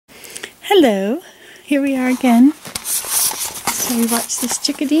Hello, here we are again. So we watch this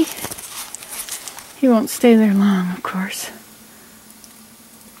chickadee. He won't stay there long, of course.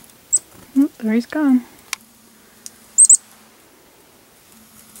 There he's gone.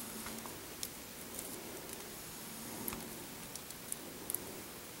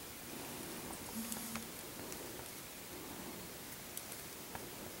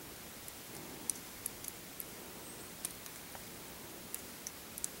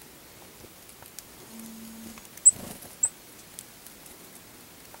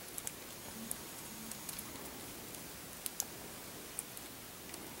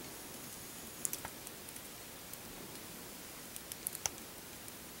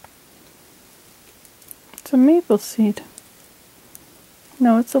 It's a maple seed.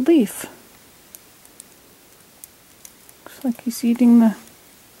 No, it's a leaf. Looks like he's eating the...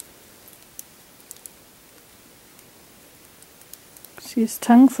 See his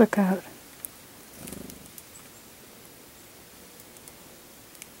tongue flick out.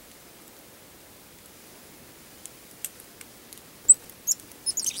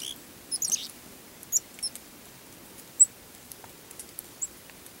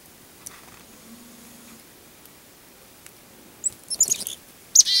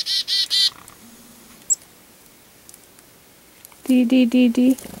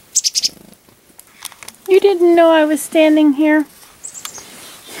 Dee. You didn't know I was standing here?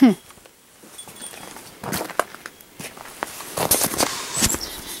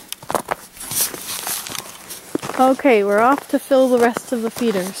 Okay, we're off to fill the rest of the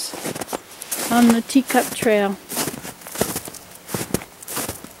feeders on the Teacup Trail.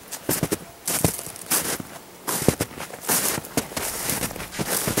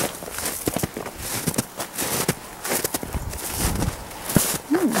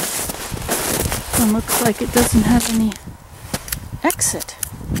 One looks like it doesn't have any exit.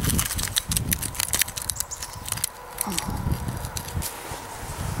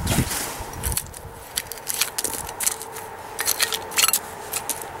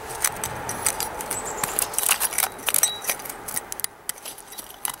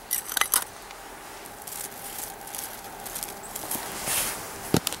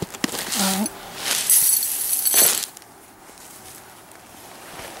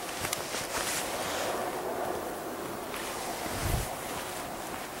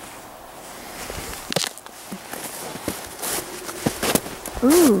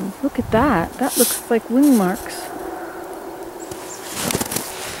 Ooh, look at that. That looks like wing marks.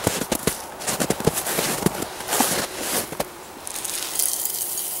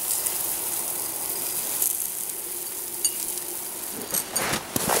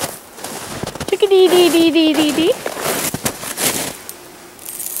 Chickadee.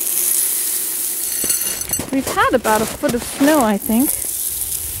 We've had about a foot of snow, I think,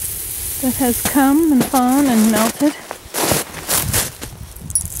 that has come and fallen and melted.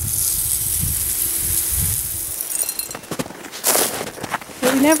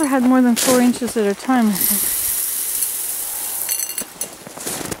 But we never had more than 4 inches at a time, I think.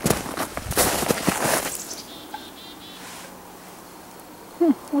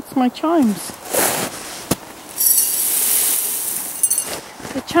 What's my chimes?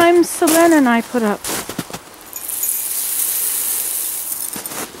 The chimes Selene and I put up.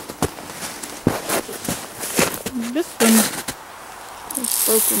 This one is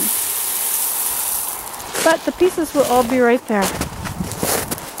broken. But the pieces will all be right there.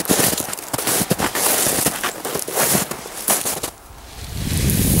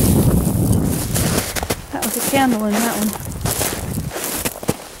 That was a candle in that one.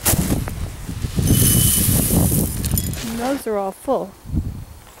 And those are all full.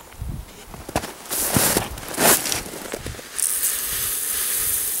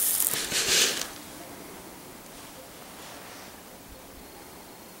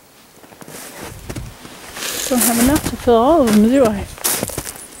 Don't have enough to fill all of them, do I?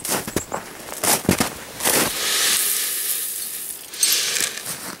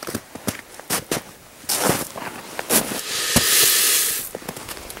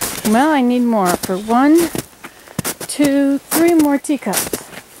 Well, I need more for 1, 2, 3 more teacups.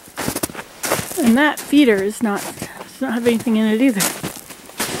 And that feeder does not have anything in it either.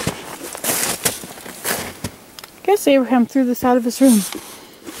 I guess Abraham threw this out of his room. It's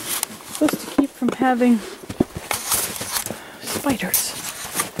supposed to keep from having spiders.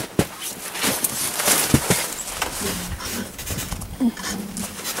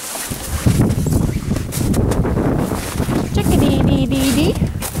 Chickadee.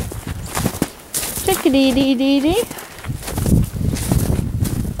 Chickadee.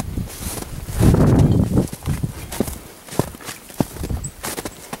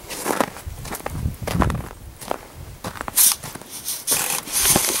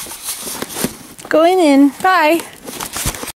 Going in. Bye.